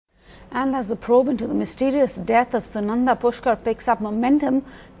And as the probe into the mysterious death of Sunanda Pushkar picks up momentum,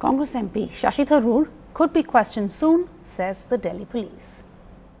 Congress MP Shashi Tharoor could be questioned soon, says the Delhi police.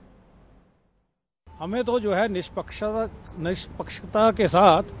 हमें तो जो है निष्पक्षता के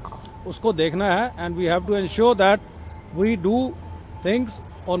साथ उसको देखना है, and we have to ensure that we do things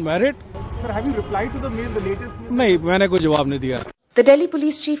on merit. Sir, have you replied to the mail, the latest mail? नहीं, मैंने कोई जवाब नहीं दिया. The Delhi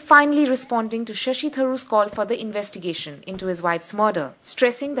police chief finally responding to Shashi Tharoor's call for the investigation into his wife's murder,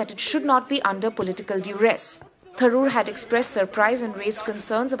 stressing that it should not be under political duress. Tharoor had expressed surprise and raised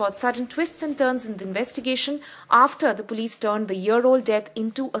concerns about sudden twists and turns in the investigation after the police turned the year-old death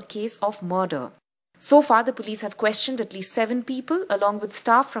into a case of murder. So far, the police have questioned at least 7 people along with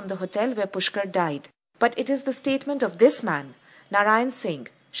staff from the hotel where Pushkar died. But it is the statement of this man, Narayan Singh,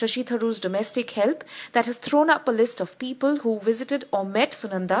 Shashi Tharoor's domestic help, that has thrown up a list of people who visited or met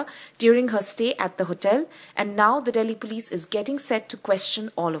Sunanda during her stay at the hotel, and now the Delhi police is getting set to question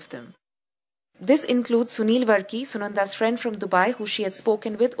all of them. This includes Sunil Varki, Sunanda's friend from Dubai who she had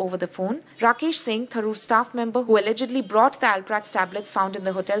spoken with over the phone, Rakesh Singh, Tharoor's staff member who allegedly brought the Alprax tablets found in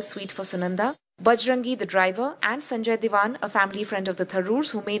the hotel suite for Sunanda, Bajrangi, the driver, and Sanjay Diwan, a family friend of the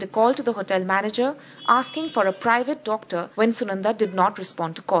Tharoors who made a call to the hotel manager asking for a private doctor when Sunanda did not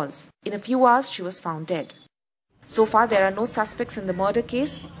respond to calls. In a few hours, she was found dead. So far, there are no suspects in the murder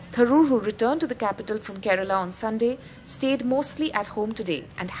case. Tharoor, who returned to the capital from Kerala on Sunday, stayed mostly at home today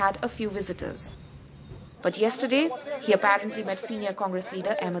and had a few visitors. But yesterday, he apparently met senior Congress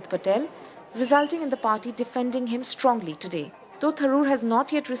leader Ahmed Patel, resulting in the party defending him strongly today. Though Tharoor has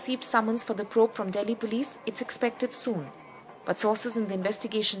not yet received summons for the probe from Delhi police, it's expected soon. But sources in the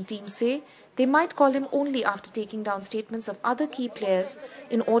investigation team say they might call him only after taking down statements of other key players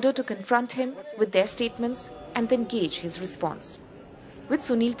in order to confront him with their statements and then gauge his response. With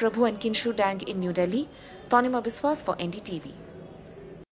Sunil Prabhu and Kinshu Dang in New Delhi, Tanima Biswas for NDTV.